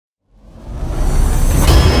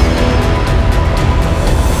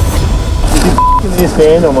you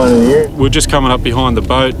stand on one of you? We're just coming up behind the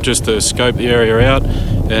boat just to scope the area out,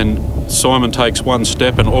 and Simon takes one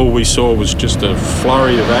step and all we saw was just a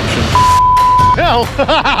flurry of action. Hell!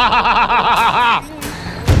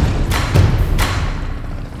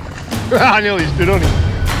 I nearly stood on him.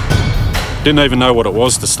 Didn't even know what it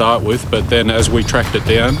was to start with, but then as we tracked it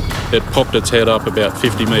down, it popped its head up about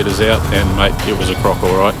 50 metres out, and mate, it was a croc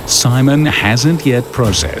all right. Simon hasn't yet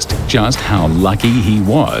processed just how lucky he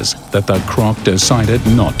was that the croc decided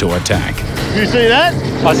not to attack. You see that?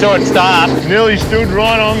 I saw it start. Nearly stood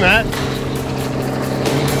right on that.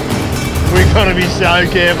 We've got to be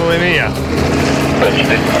so careful in here. But you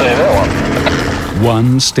didn't see that one.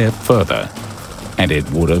 One step further, and it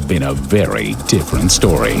would have been a very different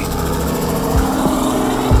story.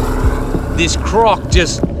 This croc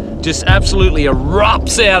just absolutely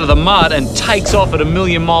erupts out of the mud and takes off at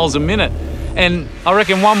 1,000,000 miles a minute. And I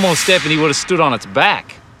reckon one more step and he would have stood on its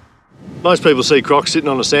back. Most people see crocs sitting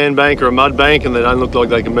on a sandbank or a mud bank and they don't look like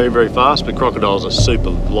they can move very fast, but crocodiles are super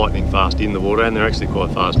lightning fast in the water, and they're actually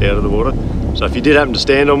quite fast out of the water. So if you did happen to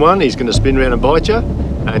stand on one, he's going to spin around and bite you,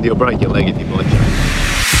 and he'll break your leg if he bites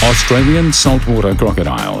you. Australian saltwater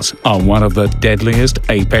crocodiles are one of the deadliest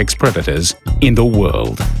apex predators in the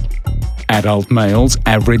world. Adult males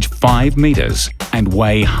average 5 metres and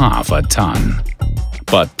weigh half a tonne.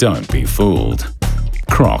 But don't be fooled.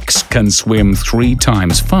 Crocs can swim 3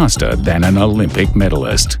 times faster than an Olympic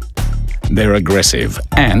medalist. They're aggressive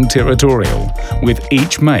and territorial, with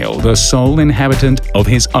each male the sole inhabitant of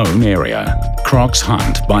his own area. Crocs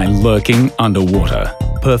hunt by lurking underwater,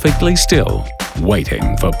 perfectly still,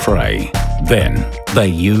 waiting for prey. Then, they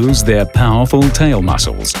use their powerful tail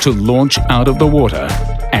muscles to launch out of the water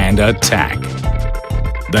and attack.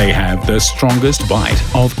 They have the strongest bite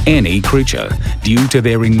of any creature due to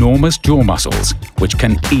their enormous jaw muscles, which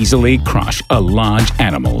can easily crush a large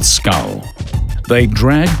animal's skull. They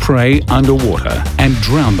drag prey underwater and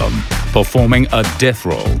drown them, performing a death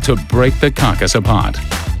roll to break the carcass apart.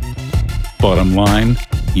 Bottom line,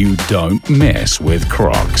 you don't mess with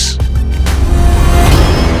crocs.